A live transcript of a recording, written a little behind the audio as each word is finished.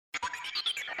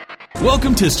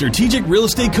Welcome to Strategic Real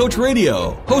Estate Coach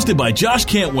Radio, hosted by Josh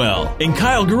Cantwell and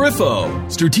Kyle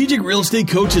Garifo. Strategic Real Estate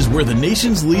Coach is where the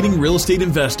nation's leading real estate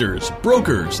investors,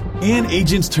 brokers, and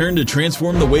agents turn to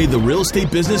transform the way the real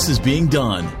estate business is being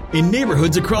done in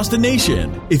neighborhoods across the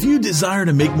nation. If you desire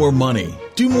to make more money,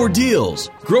 do more deals,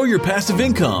 grow your passive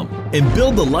income, and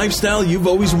build the lifestyle you've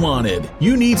always wanted,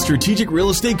 you need Strategic Real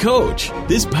Estate Coach.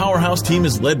 This powerhouse team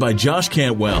is led by Josh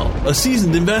Cantwell, a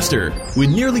seasoned investor with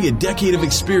nearly a decade of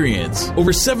experience,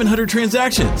 over 700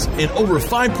 transactions, and over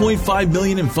 $5.5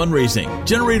 million in fundraising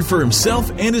generated for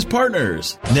himself and his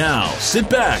partners. Now, sit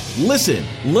back, listen,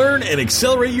 learn, and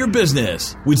accelerate your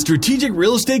business with Strategic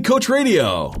Real Estate Coach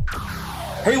Radio.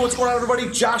 Hey, what's going on, everybody?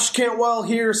 Josh Cantwell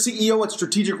here, CEO at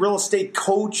Strategic Real Estate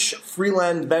Coach,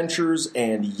 Freeland Ventures,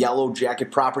 and Yellow Jacket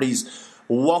Properties.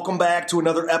 Welcome back to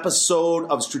another episode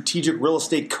of Strategic Real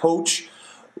Estate Coach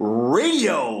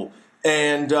Radio.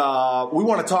 And we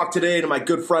want to talk today to my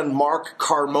good friend Mark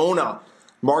Carmona.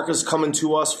 Mark is coming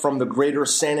to us from the greater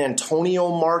San Antonio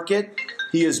market.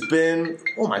 He has been,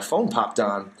 my phone popped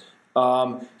on.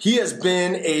 He has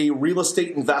been a real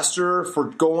estate investor for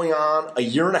going on a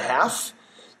year and a half.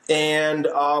 And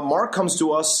Mark comes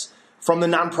to us from the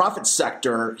nonprofit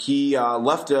sector. He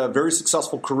left a very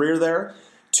successful career there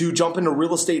to jump into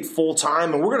real estate full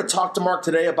time. And we're going to talk to Mark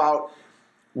today about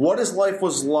what his life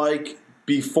was like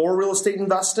before real estate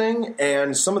investing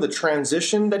and some of the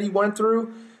transition that he went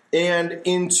through and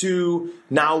into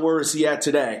now where is he at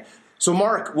today. So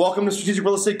Mark, welcome to Strategic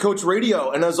Real Estate Coach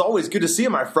Radio. And as always, good to see you,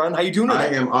 my friend. How you doing today?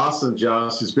 I am awesome,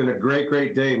 Josh. It's been a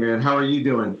great day, man. How are you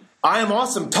doing? I am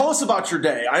awesome. Tell us about your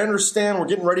day. I understand we're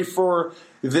getting ready for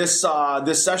this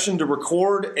session to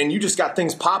record, and you just got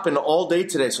things popping all day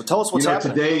today. So tell us what's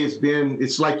happening. Today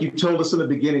it's like you told us in the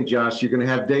beginning, Josh, you're going to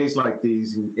have days like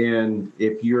these. And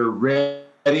if you're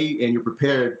ready and you're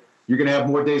prepared, you're going to have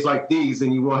more days like these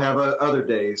than you will have other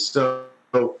days. So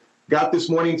got this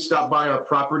morning, stopped by our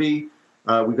property.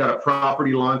 We got a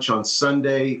property launch on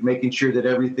Sunday, making sure that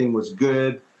everything was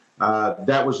good.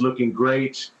 That was looking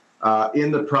great. In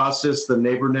the process, the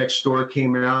neighbor next door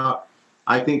came out.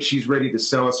 I think she's ready to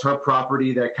sell us her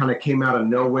property that kind of came out of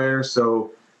nowhere.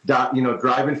 So,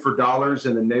 driving for dollars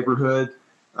in the neighborhood.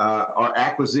 Our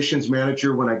acquisitions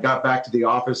manager, when I got back to the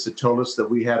office, had told us that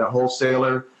we had a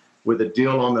wholesaler with a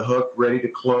deal on the hook ready to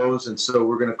close. And so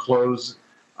we're going to close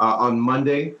on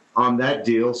Monday on that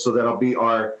deal. So that'll be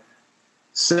our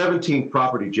 17th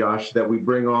property, Josh, that we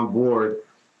bring on board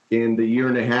in the year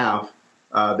and a half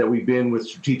that we've been with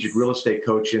Strategic Real Estate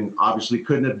Coach, and obviously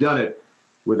couldn't have done it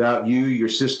without you, your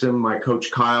system, my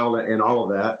coach Kyle, and all of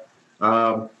that.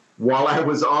 While I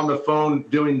was on the phone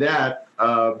doing that,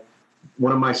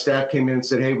 one of my staff came in and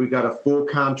said, hey, we got a full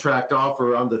contract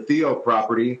offer on the Theo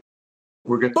property.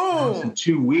 We're going to close in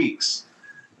 2 weeks.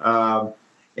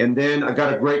 And then I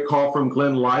got a great call from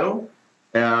Glenn Lytle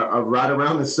right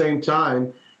around the same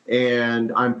time,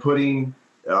 and I'm putting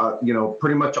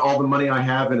pretty much all the money I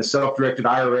have in a self-directed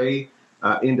IRA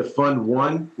into Fund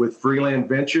 1 with Freeland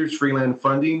Ventures, Freeland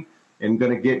Funding, and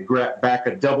going to get back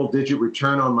a double-digit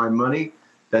return on my money.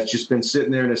 That's just been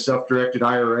sitting there in a self-directed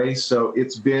IRA. So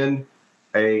it's been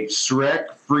a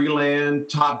SREC, Freeland,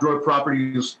 Top Drawer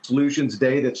Property Solutions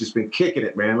day that's just been kicking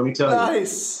it, man. Let me tell you.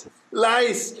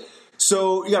 Nice.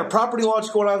 So you got a property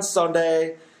launch going on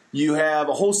Sunday. You have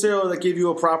a wholesaler that gave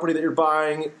you a property that you're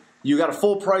buying. You got a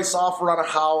full price offer on a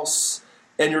house,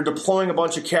 and you're deploying a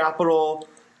bunch of capital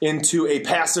into our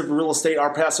passive real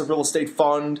estate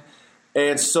fund.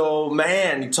 And so,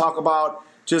 man, you talk about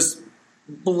just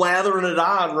blathering it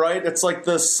on, right? It's like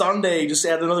the Sunday, just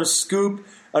add another scoop,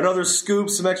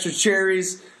 some extra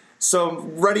cherries,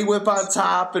 some Ready Whip on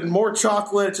top, and more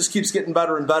chocolate. It just keeps getting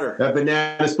better and better. That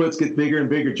banana splits get bigger and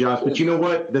bigger, Josh. But you know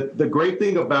what? The great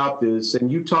thing about this,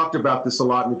 and you talked about this a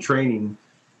lot in the training,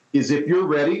 is if you're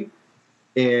ready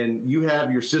and you have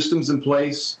your systems in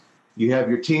place, you have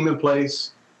your team in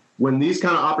place, when these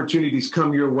kind of opportunities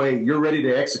come your way, you're ready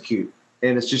to execute.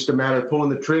 And it's just a matter of pulling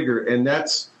the trigger. And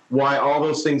that's why all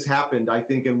those things happened, I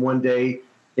think, in one day.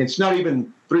 It's not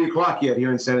even 3 o'clock yet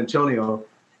here in San Antonio.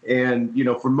 And,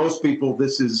 for most people,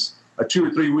 this is a 2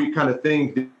 or 3 week kind of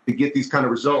thing to get these kind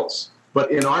of results.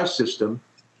 But in our system,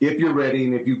 if you're ready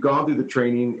and if you've gone through the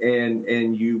training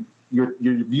and you're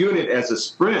viewing it as a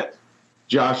sprint,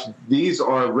 Josh, these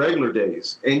are regular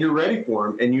days, and you're ready for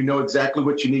them, and you know exactly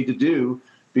what you need to do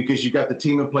because you got the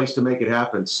team in place to make it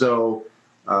happen. So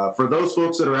for those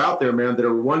folks that are out there, man, that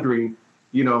are wondering,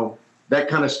 that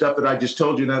kind of stuff that I just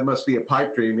told you, that must be a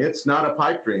pipe dream. It's not a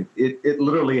pipe dream. It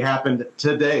literally happened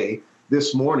today,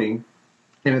 this morning,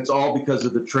 and it's all because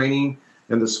of the training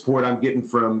and the support I'm getting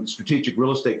from Strategic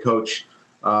Real Estate Coach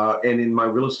and in my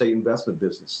real estate investment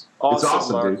business. Awesome, it's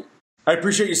awesome, Mark. dude. I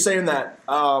appreciate you saying that.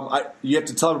 You have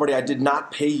to tell everybody I did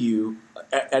not pay you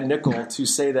a nickel to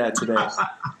say that today.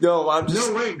 No, I'm just.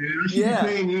 No way, man. I should be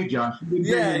paying you, Josh.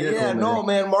 No,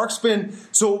 man. Mark's been.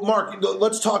 So, Mark,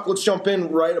 let's jump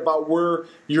in right about where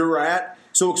you're at.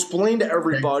 So, explain to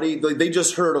everybody. Okay. They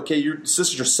just heard, okay, this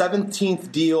is your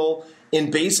 17th deal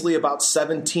in basically about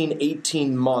 17,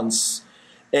 18 months.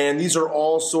 And these are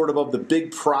all sort of the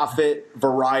big profit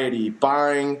variety,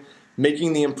 buying,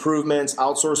 making the improvements,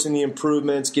 outsourcing the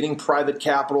improvements, getting private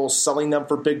capital, selling them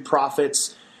for big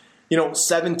profits.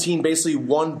 17, basically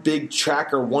one big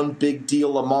check or one big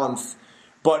deal a month.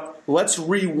 But let's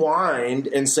rewind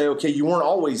and say, okay, you weren't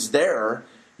always there.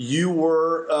 You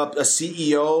were a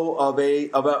CEO of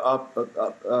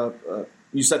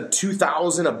you said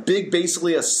 2,000,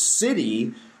 basically a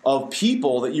city of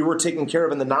people that you were taking care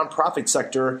of in the nonprofit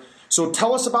sector. So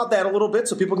tell us about that a little bit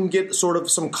so people can get sort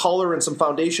of some color and some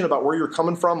foundation about where you're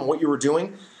coming from and what you were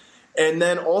doing. And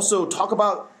then also talk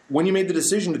about when you made the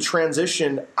decision to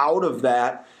transition out of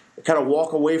that, kind of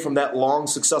walk away from that long,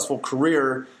 successful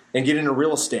career and get into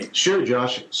real estate. Sure,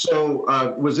 Josh.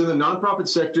 So was in the nonprofit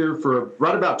sector for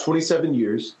right about 27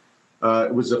 years.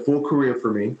 It was a full career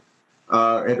for me.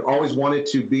 Had always wanted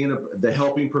to be in the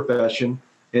helping profession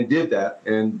and did that.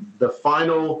 And the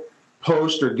final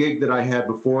post or gig that I had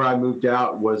before I moved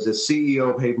out was as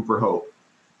CEO of Haven for Hope.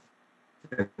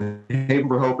 And Haven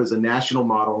for Hope is a national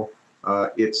model.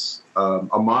 It's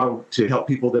a model to help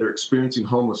people that are experiencing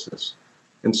homelessness.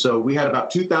 And so we had about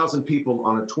 2,000 people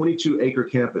on a 22-acre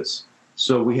campus.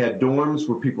 So we had dorms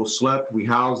where people slept. We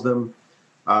housed them.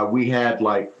 We had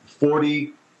like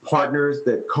 40 partners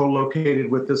that co-located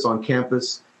with us on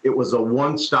campus. It was a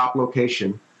one-stop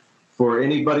location for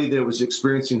anybody that was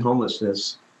experiencing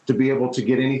homelessness to be able to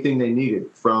get anything they needed,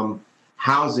 from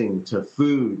housing to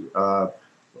food,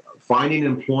 finding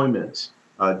employment,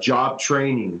 job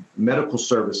training, medical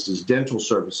services, dental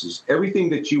services, everything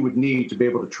that you would need to be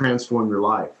able to transform your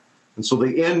life. And so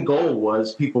the end goal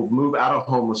was people move out of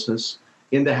homelessness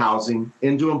into housing,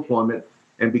 into employment,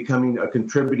 and becoming a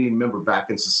contributing member back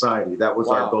in society. That was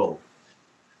our goal.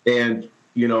 And,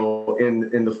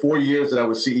 in the 4 years that I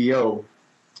was CEO,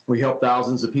 we helped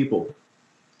thousands of people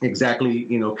exactly,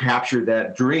 capture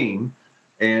that dream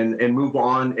and move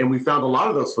on. And we found a lot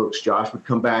of those folks, Josh, would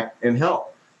come back and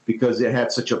help because it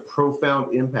had such a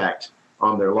profound impact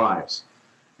on their lives.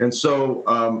 And so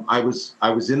I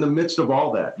was in the midst of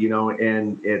all that,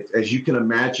 and as you can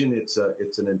imagine, it's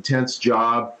an intense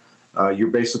job. You're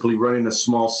basically running a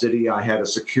small city. I had a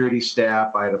security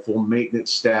staff. I had a full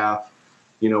maintenance staff.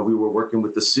 We were working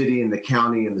with the city and the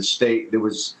county and the state. There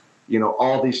was,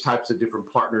 all these types of different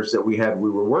partners that we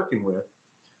were working with.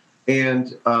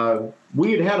 And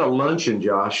we had a luncheon,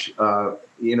 Josh.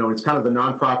 It's kind of the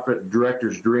nonprofit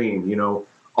director's dream.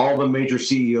 All the major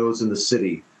CEOs in the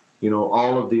city,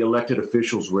 all of the elected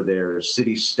officials were there,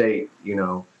 city, state,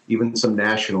 even some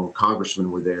national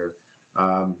congressmen were there.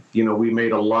 We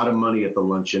made a lot of money at the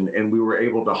luncheon, and we were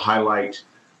able to highlight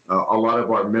a lot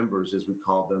of our members, as we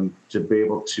call them, to be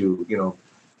able to,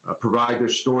 provide their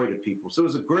story to people. So it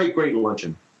was a great, great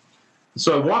luncheon.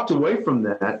 So I walked away from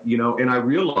that, and I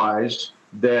realized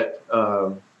that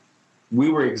we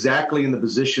were exactly in the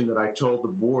position that I told the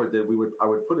board that I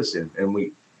would put us in, and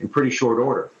in pretty short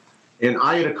order. And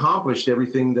I had accomplished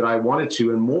everything that I wanted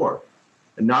to and more,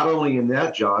 and not only in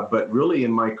that job, but really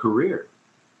in my career.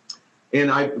 And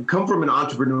I come from an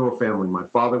entrepreneurial family. My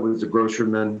father was a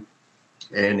grocerman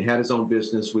and had his own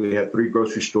business. We had 3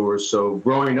 grocery stores. So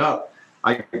growing up,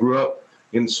 I grew up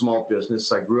in small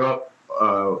business. I grew up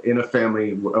in a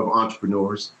family of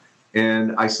entrepreneurs.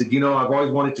 And I said, I've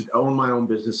always wanted to own my own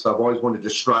business. I've always wanted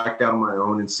to strike out on my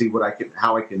own and see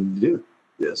how I can do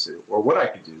this or what I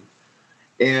could do.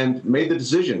 And made the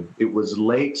decision. It was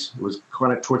late. It was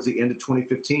kind of towards the end of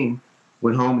 2015.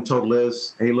 Went home and told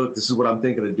Liz, hey, look, this is what I'm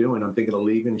thinking of doing. I'm thinking of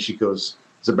leaving. And she goes,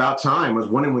 it's about time. I was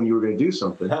wondering when you were going to do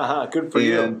something. Good for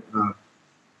you.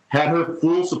 Had her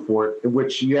full support,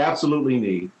 which you absolutely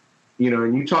need.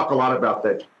 And you talk a lot about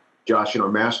that, Josh, in our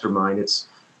mastermind.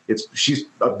 She's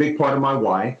a big part of my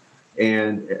why.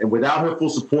 And without her full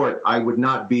support, I would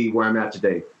not be where I'm at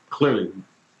today. Clearly,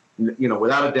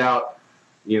 without a doubt,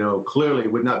 clearly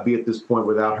would not be at this point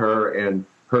without her and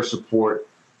her support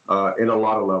in a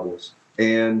lot of levels.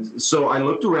 And so I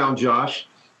looked around, Josh,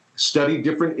 studied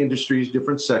different industries,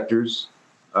 different sectors,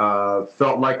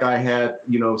 felt like I had,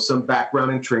 some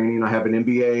background in training. I have an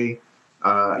MBA.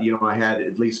 I had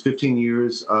at least 15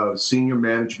 years of senior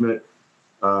management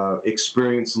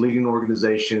experience leading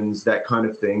organizations, that kind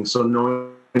of thing. So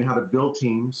knowing how to build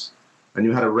teams, I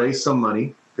knew how to raise some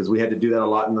money, because we had to do that a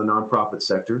lot in the nonprofit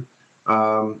sector,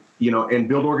 and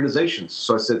build organizations.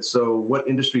 So I said, so what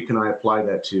industry can I apply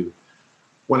that to?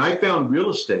 When I found real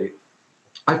estate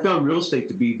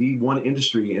to be the one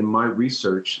industry in my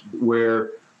research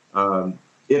where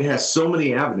it has so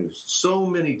many avenues, so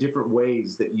many different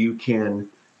ways that you can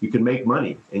make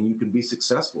money and you can be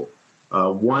successful.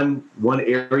 One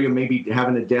area may be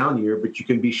having a down year, but you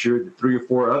can be sure that 3 or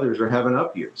 4 others are having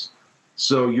up years.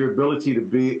 So your ability to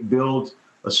build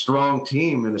a strong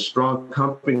team and a strong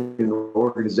company and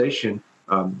organization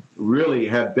really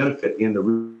had benefit in the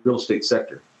real estate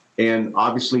sector. And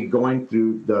obviously going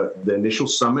through the initial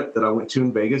summit that I went to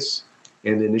in Vegas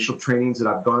and the initial trainings that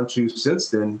I've gone to since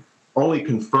then only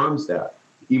confirms that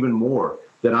even more,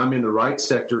 that I'm in the right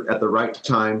sector at the right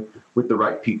time with the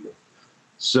right people.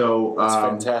 So that's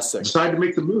fantastic. Decided to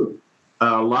make the move.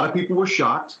 A lot of people were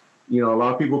shocked. A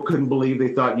lot of people couldn't believe. They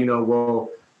thought,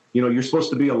 you're supposed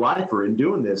to be a lifer in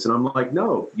doing this. And I'm like,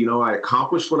 no, I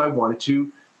accomplished what I wanted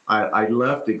to. I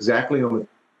left exactly on the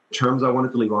terms I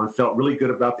wanted to leave on, felt really good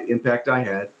about the impact I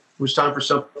had. It was time for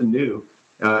something new.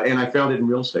 And I found it in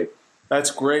real estate. That's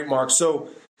great, Mark. So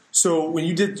when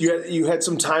you had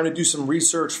some time to do some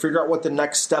research, figure out what the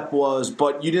next step was,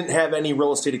 but you didn't have any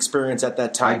real estate experience at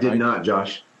that time. I did not,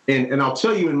 Josh. And I'll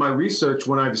tell you, in my research,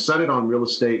 when I decided on real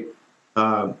estate,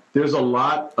 there's a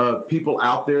lot of people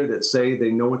out there that say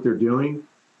they know what they're doing.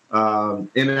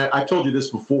 And I told you this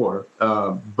before,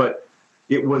 but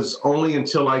it was only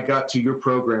until I got to your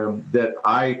program that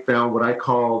I found what I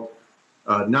called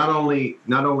not only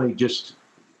just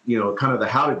kind of the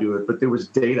how to do it, but there was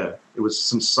data, there was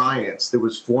some science, there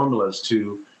was formulas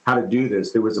to how to do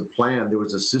this, there was a plan, there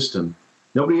was a system.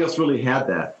 Nobody else really had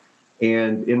that.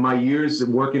 And in my years of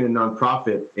working in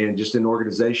nonprofit and just in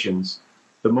organizations,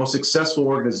 the most successful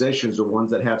organizations are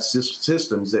ones that have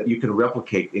systems that you can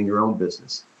replicate in your own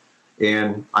business.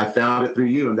 And I found it through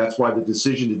you, and that's why the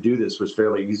decision to do this was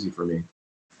fairly easy for me.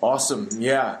 Awesome.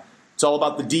 Yeah. It's all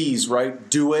about the D's, right?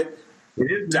 Do it.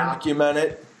 Document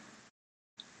it.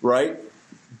 Right?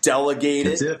 Delegate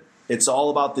it. It's all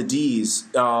about the D's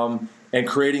and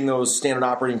creating those standard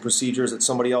operating procedures that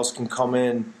somebody else can come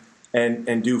in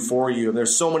and do for you. And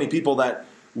there's so many people that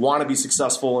want to be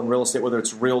successful in real estate, whether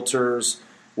it's realtors,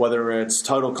 whether it's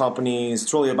title companies.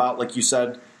 It's really about, like you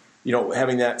said,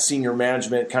 having that senior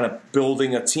management kind of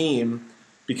building a team,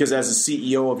 because as a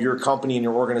CEO of your company and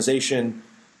your organization,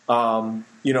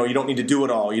 you don't need to do it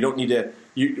all. You don't need to.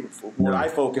 What I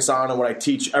focus on and what I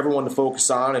teach everyone to focus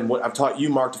on, and what I've taught you,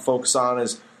 Mark, to focus on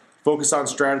is focus on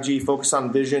strategy, focus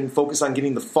on vision, focus on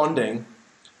getting the funding,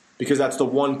 because that's the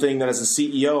one thing that as a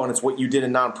CEO, and it's what you did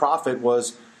in nonprofit,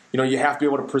 was you have to be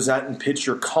able to present and pitch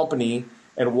your company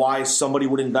and why somebody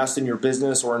would invest in your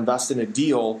business or invest in a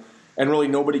deal. And really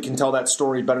nobody can tell that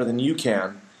story better than you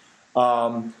can.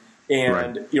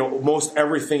 Right. Most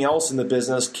everything else in the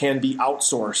business can be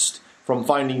outsourced, from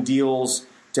finding deals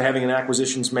to having an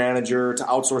acquisitions manager to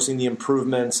outsourcing the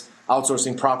improvements,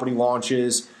 outsourcing property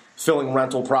launches, filling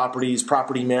rental properties,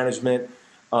 property management,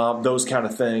 those kind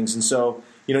of things. And so,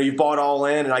 you bought all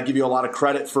in, and I give you a lot of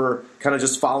credit for kind of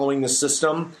just following the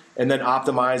system and then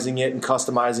optimizing it and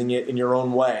customizing it in your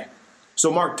own way. So,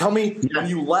 Mark, tell me, when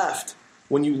you left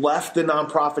the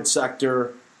nonprofit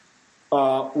sector,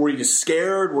 were you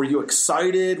scared? Were you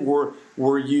excited? Were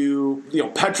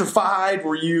you petrified?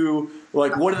 Were you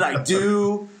like, what did I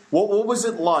do? What was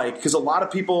it like? Because a lot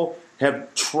of people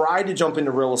have tried to jump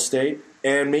into real estate,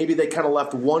 and maybe they kind of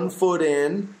left 1 foot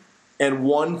in and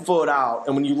 1 foot out.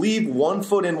 And when you leave 1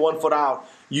 foot in, 1 foot out,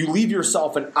 you leave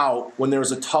yourself an out when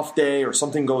there's a tough day or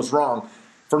something goes wrong.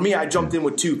 For me, I jumped in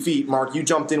with 2 feet. Mark, you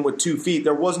jumped in with 2 feet.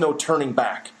 There was no turning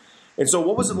back. And so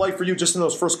what was it like for you just in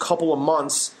those first couple of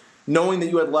months, knowing that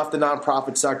you had left the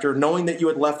nonprofit sector, knowing that you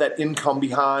had left that income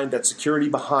behind, that security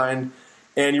behind,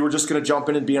 and you were just going to jump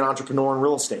in and be an entrepreneur in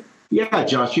real estate? Yeah,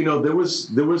 Josh, there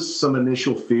was some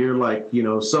initial fear, like,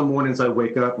 some mornings I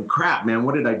wake up and crap, man,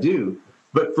 what did I do?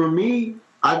 But for me,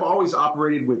 I've always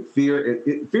operated with fear.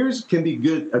 Fears can be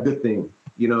a good thing.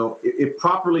 If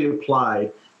properly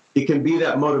applied, it can be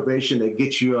that motivation that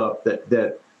gets you up, that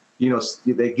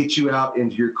they get you out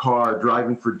into your car,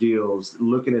 driving for deals,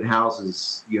 looking at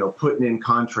houses, putting in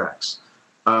contracts.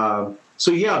 So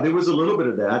yeah, there was a little bit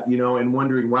of that, and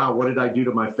wondering, wow, what did I do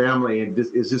to my family? And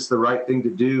is this the right thing to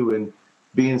do? And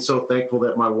being so thankful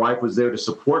that my wife was there to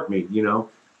support me,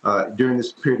 during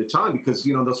this period of time, because,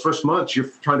 those first months you're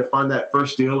trying to find that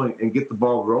first deal and get the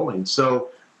ball rolling. So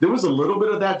there was a little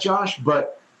bit of that, Josh,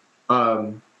 but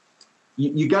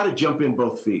you got to jump in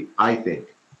both feet, I think.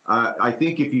 I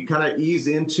think if you kind of ease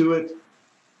into it,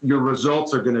 your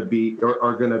results are going to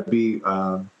be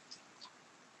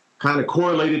kind of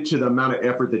correlated to the amount of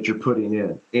effort that you're putting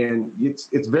in. And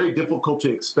it's very difficult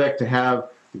to expect to have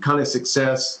the kind of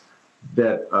success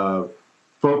that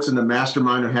folks in the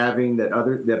mastermind are having, that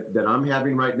I'm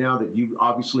having right now, that you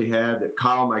obviously had, that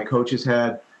Kyle, my coach, has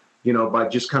had, by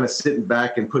just kind of sitting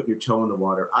back and putting your toe in the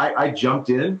water. I jumped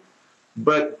in,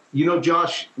 but,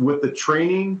 Josh, with the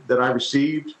training that I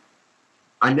received,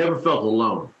 I never felt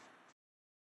alone.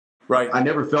 Right. I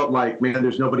never felt like, man,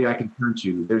 there's nobody I can turn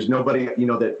to. There's nobody,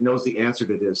 that knows the answer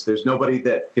to this. There's nobody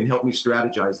that can help me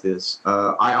strategize this.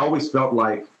 I always felt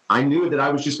like I knew that I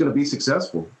was just going to be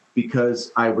successful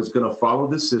because I was going to follow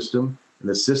the system, and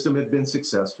the system had been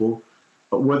successful.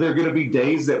 But were there going to be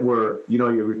days that were, you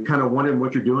were kind of wondering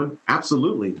what you're doing?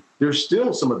 Absolutely. There's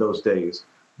still some of those days.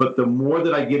 But the more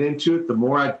that I get into it, the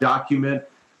more I document,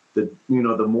 the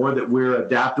more that we're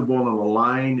adaptable and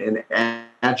aligned and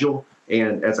agile.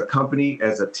 And as a company,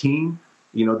 as a team,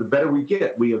 the better we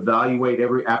get. We evaluate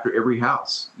after every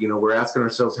house. We're asking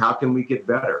ourselves, how can we get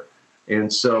better?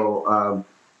 And so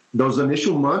those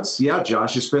initial months, yeah,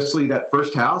 Josh, especially that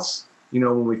first house,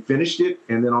 when we finished it,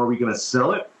 and then are we going to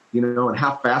sell it? And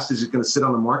how fast is it going to sit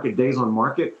on the market, days on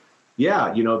market?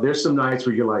 Yeah, there's some nights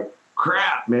where you're like,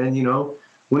 crap, man,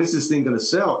 when is this thing going to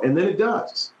sell? And then it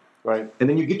does. Right. And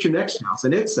then you get your next house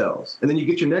and it sells. And then you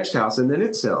get your next house and then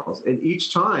it sells. And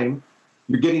each time,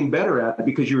 you're getting better at it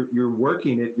because you're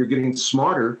working it. You're getting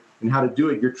smarter in how to do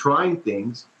it. You're trying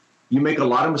things. You make a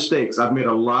lot of mistakes. I've made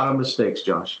a lot of mistakes,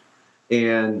 Josh.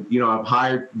 And, I've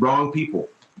hired wrong people,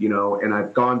 and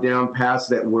I've gone down paths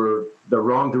that were the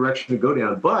wrong direction to go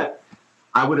down. But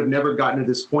I would have never gotten to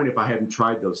this point if I hadn't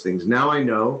tried those things. Now I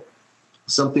know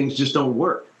some things just don't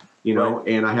work, right.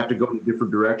 And I have to go in a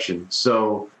different direction.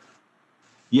 So,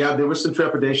 yeah, there was some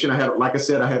trepidation. Like I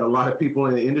said, I had a lot of people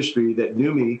in the industry that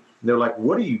knew me. And they're like,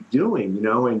 what are you doing?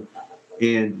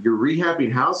 And you're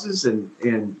rehabbing houses.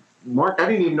 And Mark, I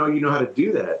didn't even know you know how to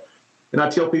do that. And I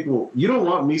tell people, you don't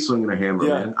want me swinging a hammer,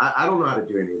 man. I don't know how to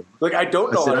do anything. Like, I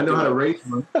don't know. I know how to raise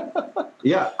money.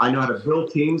 Yeah, I know how to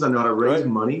build teams. I know how to raise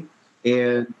money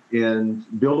and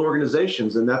build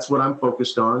organizations. And that's what I'm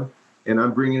focused on. And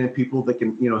I'm bringing in people that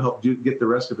can, help get the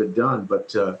rest of it done.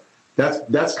 But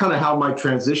that's kind of how my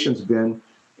transition's been.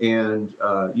 And,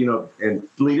 and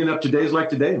leading up to days like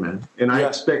today, man. And I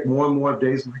expect more and more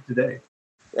days like today.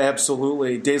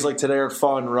 Absolutely. Days like today are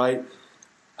fun, right?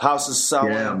 Houses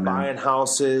selling, buying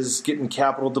houses, getting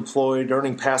capital deployed,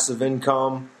 earning passive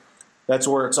income. That's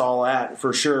where it's all at,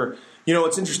 for sure.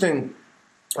 It's interesting.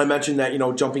 I mentioned that,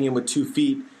 jumping in with 2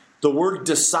 feet. The word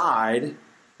decide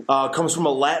comes from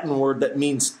a Latin word that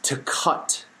means to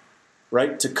cut,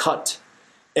 right? To cut.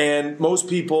 And most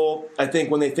people, I think,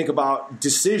 when they think about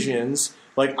decisions,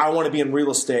 like I want to be in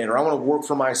real estate, or I want to work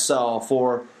for myself,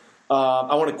 or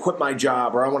I want to quit my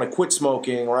job, or I want to quit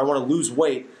smoking, or I want to lose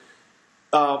weight.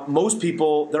 Most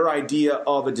people, their idea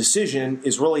of a decision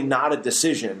is really not a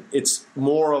decision. It's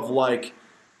more of like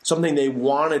something they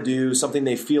want to do, something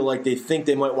they feel like they think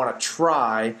they might want to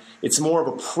try. It's more of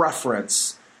a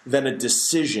preference than a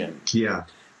decision. Yeah.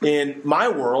 In my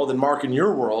world, and Mark, in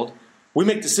your world, we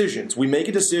make decisions. We make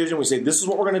a decision. We say, this is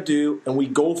what we're going to do, and we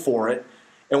go for it.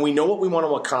 And we know what we want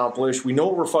to accomplish. We know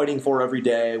what we're fighting for every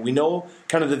day. We know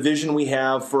kind of the vision we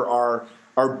have for our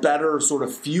better sort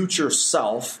of future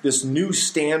self, this new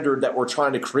standard that we're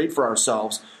trying to create for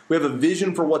ourselves. We have a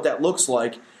vision for what that looks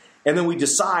like. And then we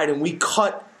decide and we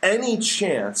cut any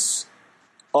chance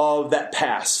of that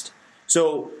past.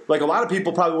 So, like a lot of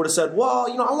people probably would have said, well,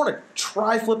 I want to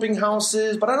try flipping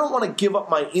houses, but I don't want to give up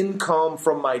my income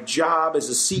from my job as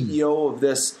a CEO of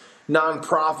this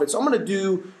nonprofit. So I'm going to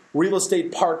do real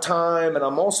estate part-time, and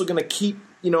I'm also going to keep,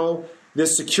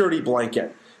 this security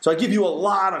blanket. So I give you a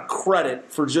lot of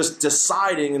credit for just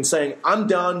deciding and saying, I'm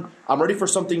done, I'm ready for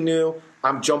something new,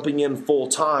 I'm jumping in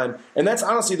full-time. And that's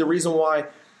honestly the reason why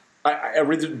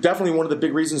definitely one of the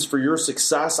big reasons for your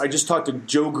success. I just talked to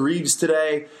Joe Greaves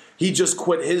today. He just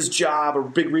quit his job, a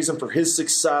big reason for his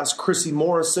success. Chrissy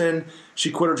Morrison,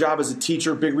 she quit her job as a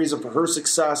teacher, big reason for her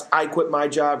success. I quit my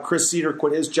job. Chris Cedar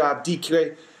quit his job.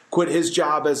 DK quit his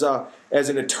job as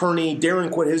an attorney.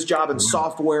 Darren quit his job in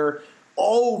software.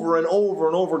 Over and over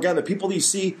and over again, the people that you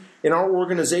see in our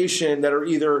organization that are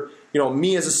either,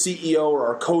 me as a CEO or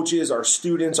our coaches, our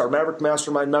students, our Maverick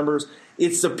Mastermind members,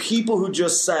 it's the people who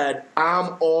just said,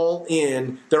 I'm all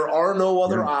in. There are no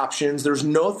other options. There's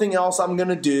nothing else I'm going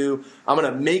to do. I'm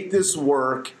going to make this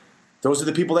work. Those are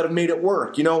the people that have made it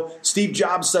work. Steve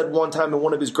Jobs said one time in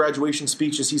one of his graduation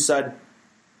speeches, he said,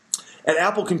 at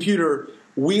Apple Computer,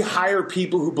 we hire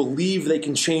people who believe they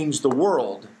can change the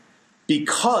world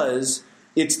because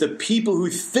It's the people who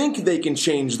think they can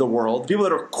change the world, people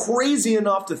that are crazy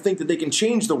enough to think that they can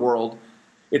change the world.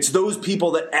 It's those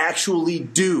people that actually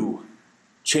do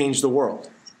change the world.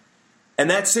 And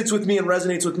that sits with me and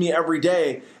resonates with me every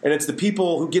day. And it's the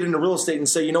people who get into real estate and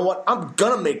say, you know what, I'm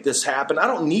going to make this happen. I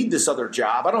don't need this other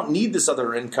job. I don't need this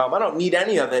other income. I don't need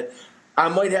any of it. I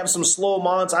might have some slow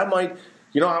months. I might,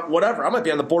 whatever. I might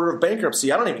be on the border of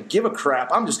bankruptcy. I don't even give a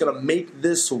crap. I'm just going to make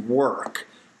this work.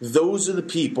 Those are the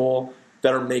people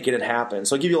that are making it happen.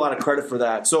 So I give you a lot of credit for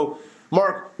that. So,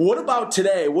 Mark, what about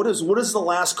today? What does the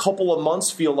last couple of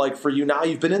months feel like for you now?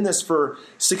 You've been in this for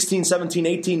 16, 17,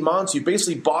 18 months. You've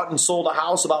basically bought and sold a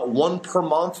house about one per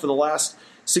month for the last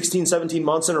 16, 17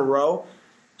 months in a row.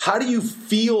 How do you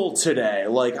feel today?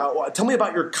 Tell me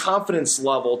about your confidence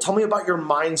level. Tell me about your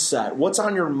mindset. What's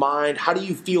on your mind? How do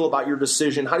you feel about your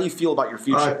decision? How do you feel about your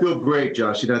future? I feel great,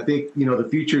 Josh. And I think, the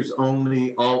future is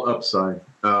only all upside.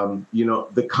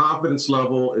 The confidence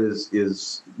level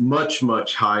is much,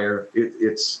 much higher.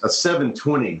 It's a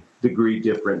 720 degree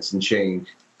difference in change.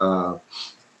 I'm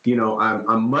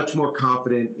much more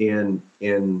confident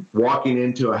in walking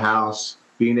into a house,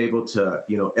 being able to,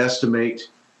 estimate,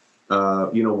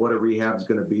 what a rehab is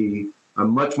going to be. I'm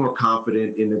much more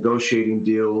confident in negotiating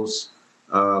deals.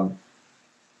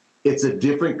 It's a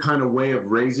different kind of way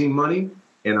of raising money.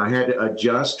 And I had to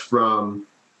adjust from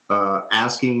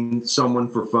asking someone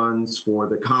for funds for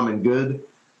the common good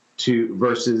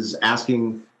versus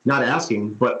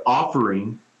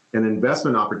offering an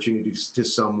investment opportunity to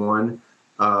someone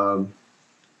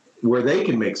where they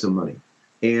can make some money.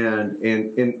 And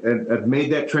I've made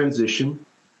that transition.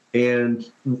 And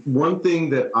one thing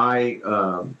that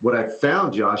what I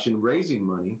found, Josh, in raising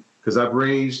money, because I've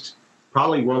raised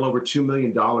probably well over $2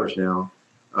 million now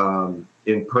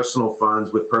in personal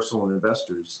funds with personal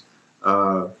investors,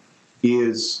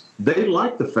 is they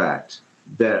like the fact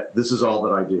that this is all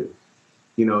that I do.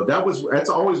 That's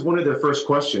always one of their first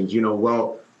questions.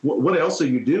 Well, what else are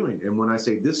you doing? And when I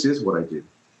say this is what I do,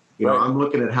 right. I'm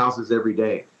looking at houses every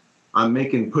day. I'm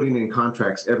putting in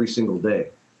contracts every single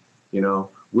day.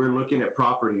 We're looking at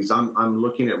properties. I'm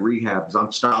looking at rehabs.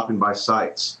 I'm stopping by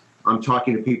sites. I'm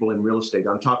talking to people in real estate.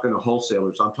 I'm talking to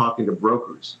wholesalers. I'm talking to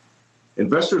brokers.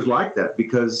 Investors like that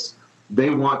because they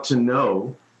want to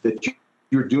know that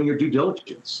you're doing your due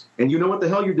diligence and you know what the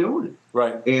hell you're doing.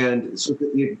 Right. And so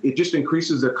it just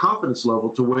increases their confidence level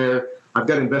to where I've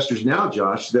got investors now,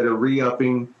 Josh, that are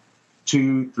re-upping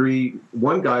 2, 3,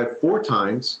 one guy 4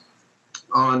 times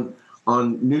on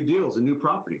new deals and new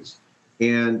properties.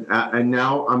 And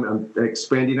now I'm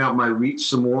expanding out my reach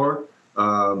some more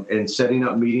and setting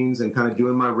up meetings and kind of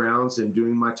doing my rounds and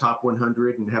doing my top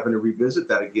 100 and having to revisit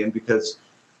that again because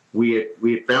we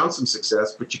had found some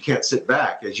success, but you can't sit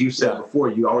back. As you said before,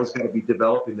 you always got to be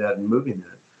developing that and moving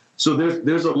that. So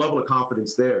there's a level of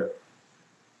confidence there.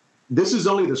 This is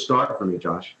only the start for me,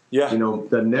 Josh. Yeah.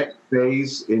 The next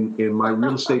phase in my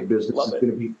real estate business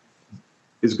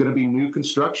is going to be new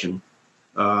construction.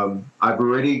 I've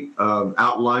already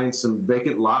outlined some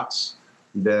vacant lots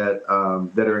that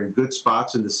are in good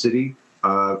spots in the city.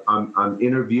 I'm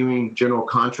interviewing general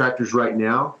contractors right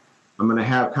now. I'm going to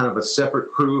have kind of a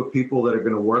separate crew of people that are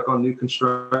going to work on new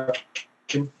construction.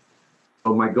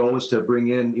 So my goal is to bring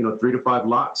in 3 to 5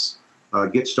 lots,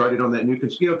 get started on that new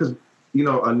construction. Because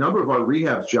a number of our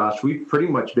rehabs, Josh, we've pretty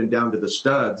much been down to the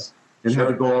studs and had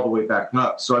to go all the way back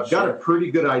up. So I've got a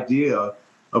pretty good idea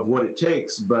of what it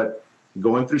takes, but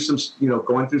going through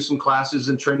some classes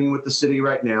and training with the city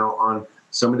right now on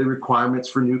some of the requirements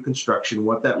for new construction,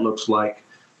 what that looks like,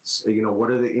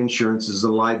 what are the insurances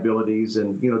and liabilities,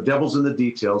 and devil's in the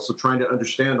details. So trying to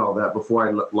understand all that before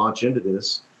I launch into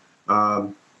this,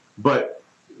 but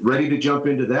ready to jump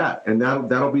into that, and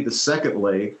that'll be the second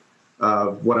leg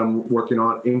of what I'm working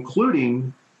on,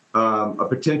 including a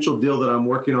potential deal that I'm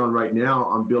working on right now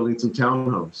on building some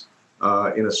townhomes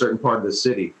in a certain part of the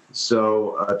city.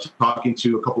 So talking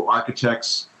to a couple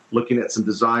architects, looking at some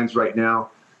designs right now.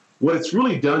 What it's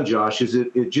really done, Josh, is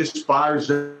it just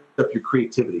fires up your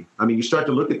creativity. I mean, you start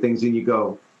to look at things and you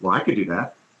go, well, I could do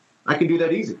that. I can do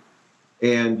that easy.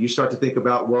 And you start to think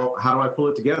about, well, how do I pull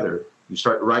it together? You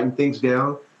start writing things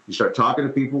down. You start talking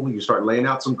to people. You start laying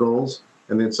out some goals.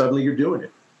 And then suddenly you're doing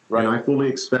it. Right. And I fully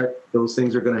expect those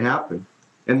things are going to happen.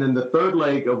 And then the third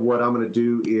leg of what I'm going to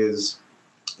do is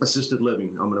assisted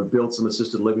living. I'm going to build some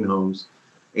assisted living homes.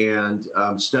 And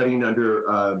I'm studying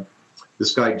under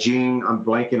this guy, Gene. I'm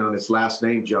blanking on his last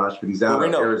name, Josh, but he's out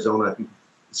of Arizona, I think,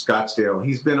 Scottsdale.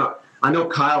 He's been, I know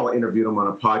Kyle interviewed him on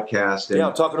a podcast. And,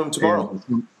 I'm talking to him tomorrow.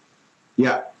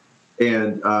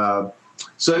 And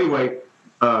so anyway,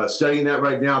 studying that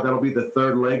right now. That'll be the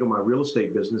third leg of my real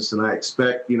estate business, and I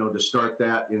expect, to start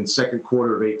that in second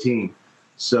quarter of 18.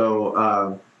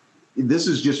 So this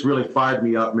has just really fired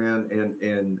me up, man,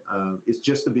 and it's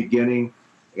just the beginning.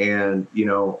 And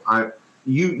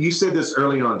you said this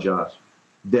early on, Josh,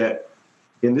 that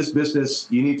in this business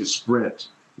you need to sprint,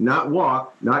 not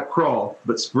walk, not crawl,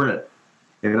 but sprint.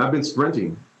 And I've been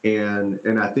sprinting,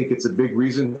 and I think it's a big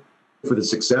reason for the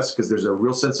success, because there's a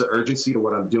real sense of urgency to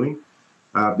what I'm doing.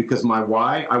 Because my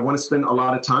why, I want to spend a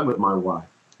lot of time with my why.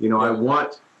 I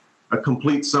want a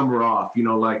complete summer off,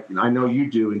 like I know you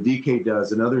do and DK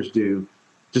does and others do,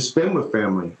 to spend with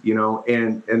family,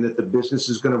 and that the business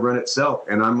is going to run itself.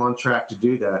 And I'm on track to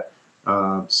do that.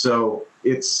 So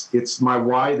it's my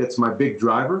why that's my big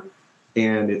driver.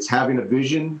 And it's having a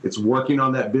vision. It's working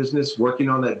on that business, working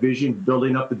on that vision,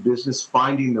 building up the business,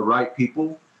 finding the right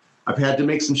people. I've had to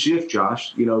make some shift,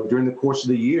 Josh, during the course of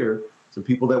the year. Some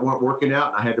people that weren't working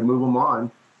out, I had to move them on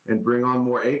and bring on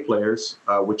more A players,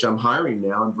 which I'm hiring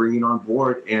now and bringing on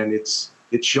board. And it's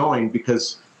showing,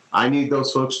 because I need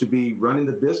those folks to be running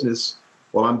the business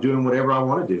while I'm doing whatever I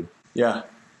want to do. Yeah,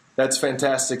 that's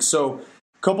fantastic. So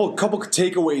couple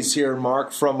takeaways here,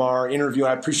 Mark, from our interview.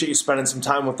 I appreciate you spending some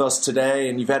time with us today,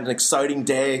 and you've had an exciting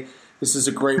day. This is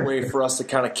a great way for us to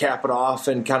kind of cap it off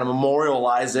and kind of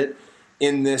memorialize it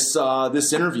in this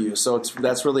interview. So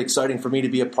that's really exciting for me to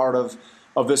be a part of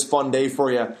this fun day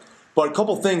for you. But a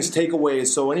couple things, takeaways.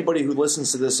 So anybody who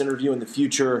listens to this interview in the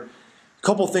future, a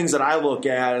couple things that I look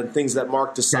at and things that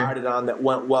Mark decided on that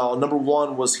went well. Number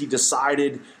one was he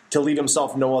decided to leave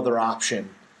himself no other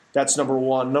option. That's number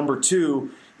one. Number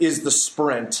two is the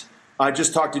sprint. I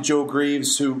just talked to Joe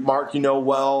Greaves, who Mark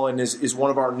well and is one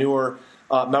of our newer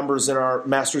members in our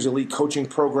Masters Elite coaching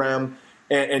program.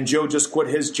 And Joe just quit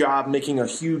his job, making a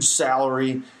huge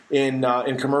salary in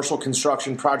commercial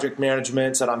construction project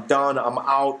management. Said, I'm done. I'm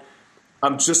out.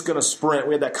 I'm just going to sprint.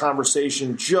 We had that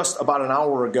conversation just about an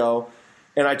hour ago.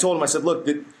 And I told him, I said, look,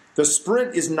 the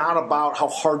sprint is not about how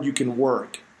hard you can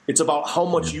work. It's about how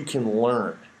much you can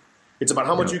learn. It's about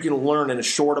how much you can learn in a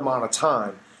short amount of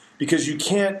time, because you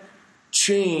can't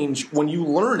change when you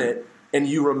learn it and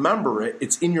you remember it.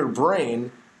 It's in your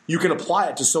brain. You can apply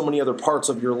it to so many other parts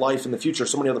of your life in the future,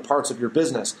 so many other parts of your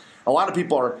business. A lot of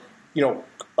people are,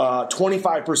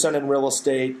 25% in real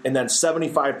estate and then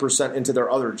 75% into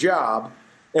their other job.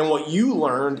 And what you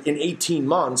learned in 18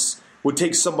 months would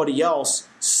take somebody else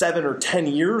 7 or 10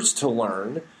 years to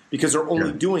learn, because they're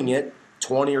only doing it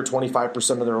 20 or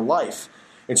 25% of their life.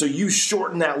 And so you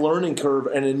shorten that learning curve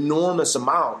an enormous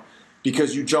amount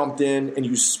because you jumped in and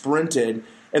you sprinted.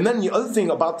 And then the other thing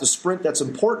about the sprint that's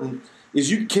important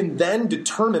is you can then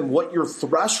determine what your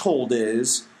threshold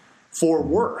is for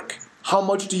work. How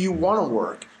much do you want to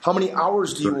work? How many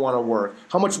hours do you want to work?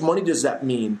 How much money does that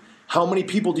mean? How many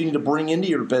people do you need to bring into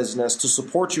your business to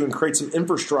support you and create some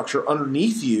infrastructure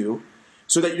underneath you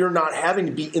so that you're not having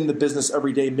to be in the business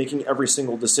every day making every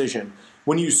single decision?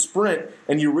 When you sprint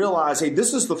and you realize, hey,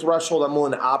 this is the threshold I'm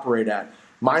willing to operate at.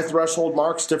 My threshold,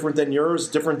 Mark's, different than yours,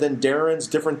 different than Darren's,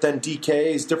 different than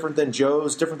DK's, different than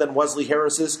Joe's, different than Wesley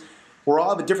Harris's. We're all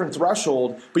have a different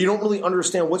threshold, but you don't really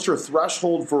understand what's your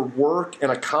threshold for work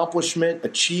and accomplishment,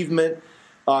 achievement,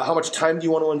 how much time do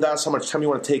you want to invest, how much time you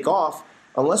want to take off,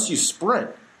 unless you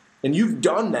sprint. And you've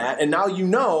done that, and now you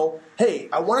know, hey,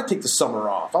 I want to take the summer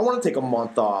off. I want to take a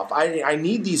month off. I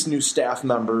need these new staff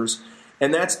members,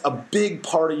 and that's a big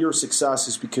part of your success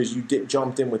is because you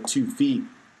jumped in with 2 feet.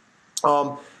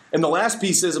 And the last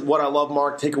piece is what I love,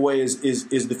 Mark, takeaway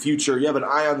is the future. You have an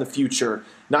eye on the future,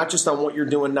 not just on what you're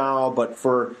doing now, but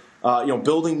for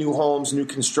building new homes, new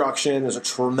construction. There's a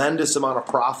tremendous amount of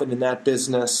profit in that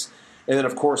business. And then,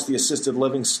 of course, the assisted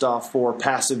living stuff for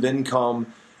passive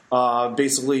income,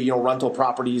 basically, rental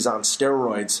properties on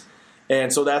steroids.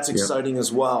 And so that's exciting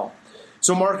as well.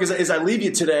 So, Mark, as I leave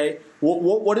you today,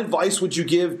 what advice would you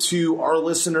give to our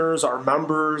listeners, our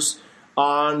members,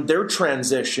 on their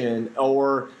transition,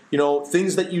 or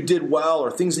things that you did well, or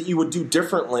things that you would do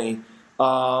differently,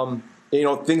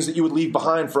 things that you would leave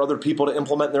behind for other people to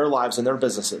implement in their lives and their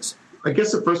businesses? I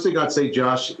guess the first thing I'd say,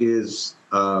 Josh, is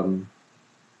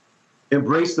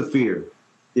embrace the fear.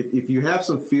 If you have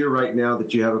some fear right now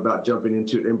that you have about jumping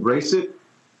into it, embrace it.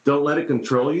 Don't let it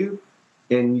control you,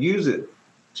 and use it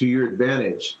to your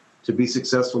advantage to be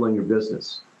successful in your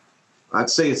business. I'd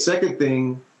say a second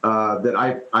thing that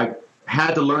I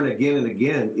had to learn again and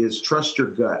again is trust your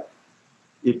gut.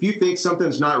 If you think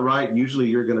something's not right, usually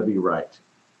you're going to be right.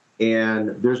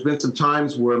 And there's been some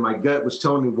times where my gut was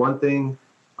telling me one thing.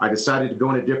 I decided to go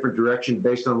in a different direction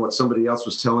based on what somebody else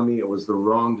was telling me. It was the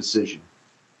wrong decision.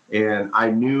 And I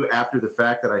knew after the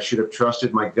fact that I should have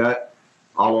trusted my gut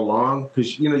all along,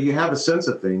 because you have a sense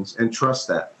of things, and trust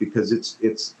that, because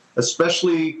it's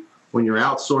especially when you're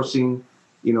outsourcing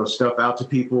stuff out to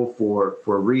people for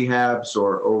rehabs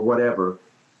or whatever.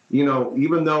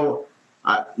 Even though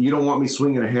you don't want me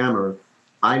swinging a hammer,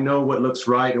 I know what looks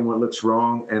right and what looks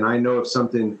wrong, and I know if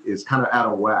something is kind of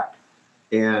out of whack.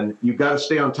 And you've got to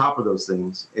stay on top of those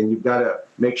things, and you've got to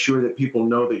make sure that people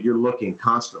know that you're looking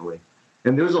constantly.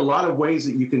 And there's a lot of ways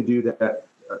that you can do that.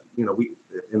 We,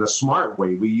 in a smart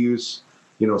way, we use,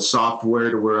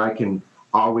 software to where I can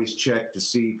always check to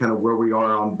see kind of where we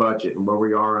are on budget and where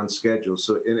we are on schedule.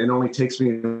 So it only takes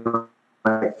me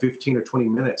like 15 or 20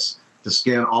 minutes to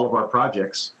scan all of our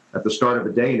projects at the start of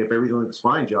a day. And if everything looks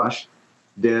fine, Josh,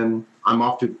 then I'm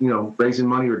off to, raising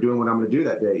money or doing what I'm going to do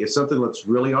that day. If something looks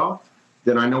really off,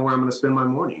 then I know where I'm going to spend my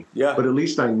morning. Yeah. But at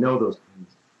least I know those things.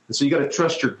 And so you got to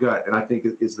trust your gut, and I think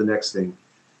is the next thing.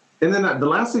 And then the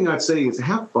last thing I'd say is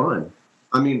have fun.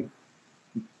 I mean,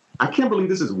 I can't believe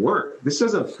this is work. This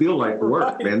doesn't feel like work,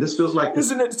 right, man. This feels like...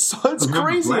 Isn't it? It's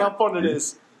crazy how fun it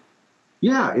is.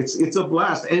 Yeah, it's a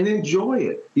blast. And enjoy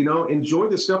it. Enjoy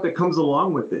the stuff that comes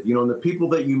along with it. And the people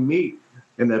that you meet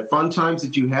and the fun times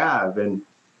that you have. And,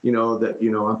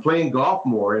 I'm playing golf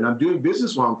more, and I'm doing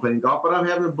business while I'm playing golf, but I'm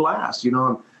having a blast.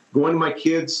 I'm going to my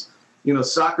kids'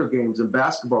 soccer games and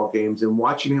basketball games and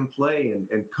watching him play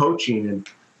and coaching. And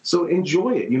so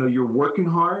enjoy it. You're working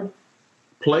hard,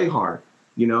 play hard,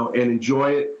 and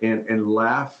enjoy it and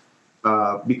laugh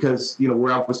because,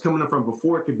 where I was coming from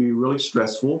before, it could be really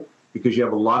stressful because you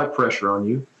have a lot of pressure on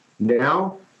you.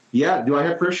 Now, yeah, do I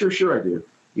have pressure? Sure I do.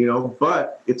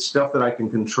 But it's stuff that I can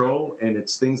control, and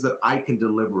it's things that I can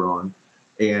deliver on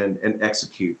and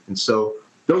execute. And so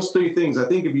those three things, I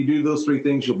think if you do those three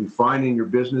things, you'll be fine in your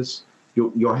business.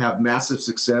 You'll have massive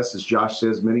success, as Josh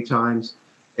says many times,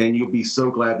 and you'll be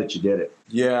so glad that you did it.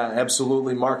 Yeah,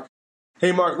 absolutely, Mark.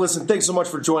 Hey, Mark, listen, thanks so much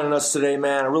for joining us today,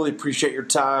 man. I really appreciate your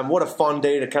time. What a fun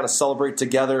day to kind of celebrate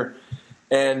together.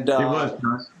 And it was,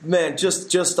 Josh. Man,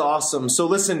 just awesome. So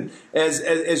listen,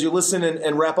 as you listen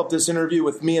and wrap up this interview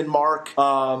with me and Mark,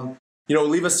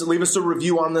 leave us a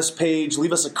review on this page,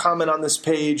 leave us a comment on this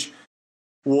page.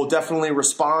 We'll definitely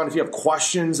respond. If you have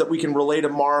questions that we can relay to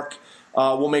Mark,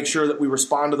 we'll make sure that we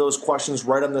respond to those questions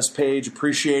right on this page.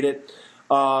 Appreciate it.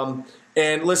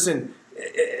 And listen,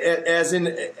 as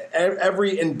in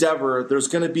every endeavor, there's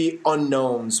going to be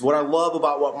unknowns. What I love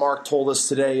about what Mark told us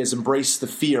today is embrace the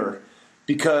fear.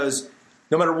 Because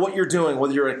no matter what you're doing,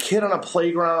 whether you're a kid on a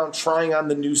playground trying on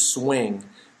the new swing,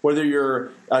 whether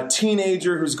you're a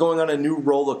teenager who's going on a new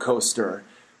roller coaster,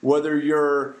 whether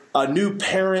you're a new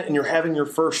parent and you're having your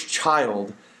first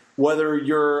child, whether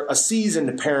you're a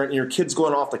seasoned parent and your kid's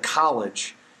going off to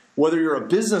college, whether you're a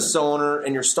business owner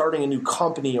and you're starting a new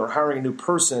company or hiring a new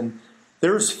person,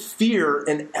 there's fear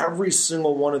in every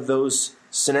single one of those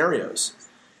scenarios.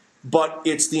 But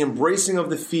it's the embracing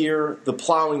of the fear, the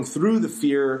plowing through the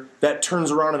fear that turns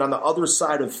around, and on the other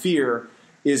side of fear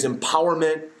is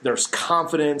empowerment, there's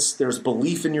confidence, there's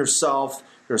belief in yourself,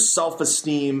 there's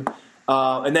self-esteem,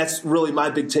 and that's really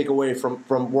my big takeaway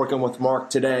from working with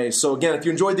Mark today. So again, if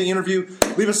you enjoyed the interview,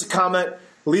 leave us a comment,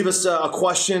 leave us a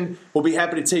question. We'll be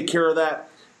happy to take care of that.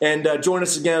 And join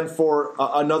us again for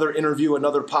another interview,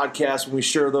 another podcast when we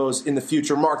share those in the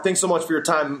future. Mark, thanks so much for your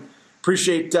time.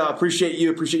 Appreciate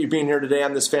you being here today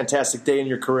on this fantastic day in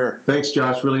your career. Thanks,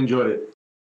 Josh. Really enjoyed it.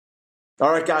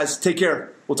 All right, guys. Take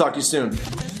care. We'll talk to you soon.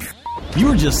 You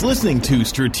were just listening to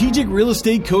Strategic Real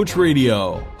Estate Coach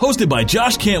Radio, hosted by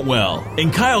Josh Cantwell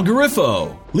and Kyle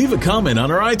Gariffo. Leave a comment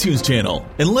on our iTunes channel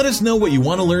and let us know what you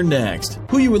want to learn next,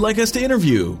 who you would like us to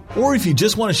interview, or if you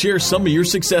just want to share some of your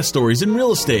success stories in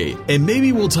real estate, and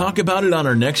maybe we'll talk about it on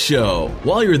our next show.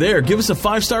 While you're there, give us a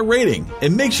 5-star rating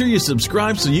and make sure you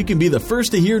subscribe so you can be the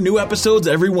first to hear new episodes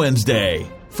every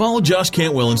Wednesday. Follow Josh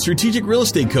Cantwell and Strategic Real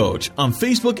Estate Coach on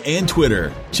Facebook and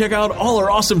Twitter. Check out all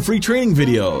our awesome free training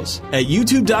videos at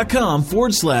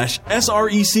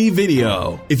youtube.com/SREC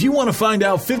video. If you want to find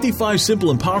out 55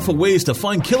 simple and powerful ways to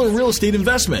find killer real estate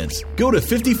investments, go to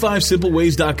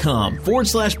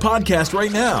 55simpleways.com/podcast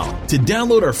right now to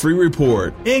download our free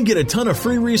report and get a ton of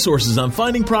free resources on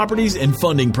finding properties and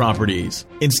funding properties.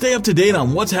 And stay up to date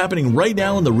on what's happening right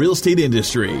now in the real estate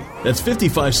industry. That's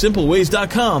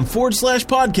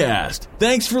 55simpleways.com/podcast.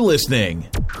 Thanks for listening.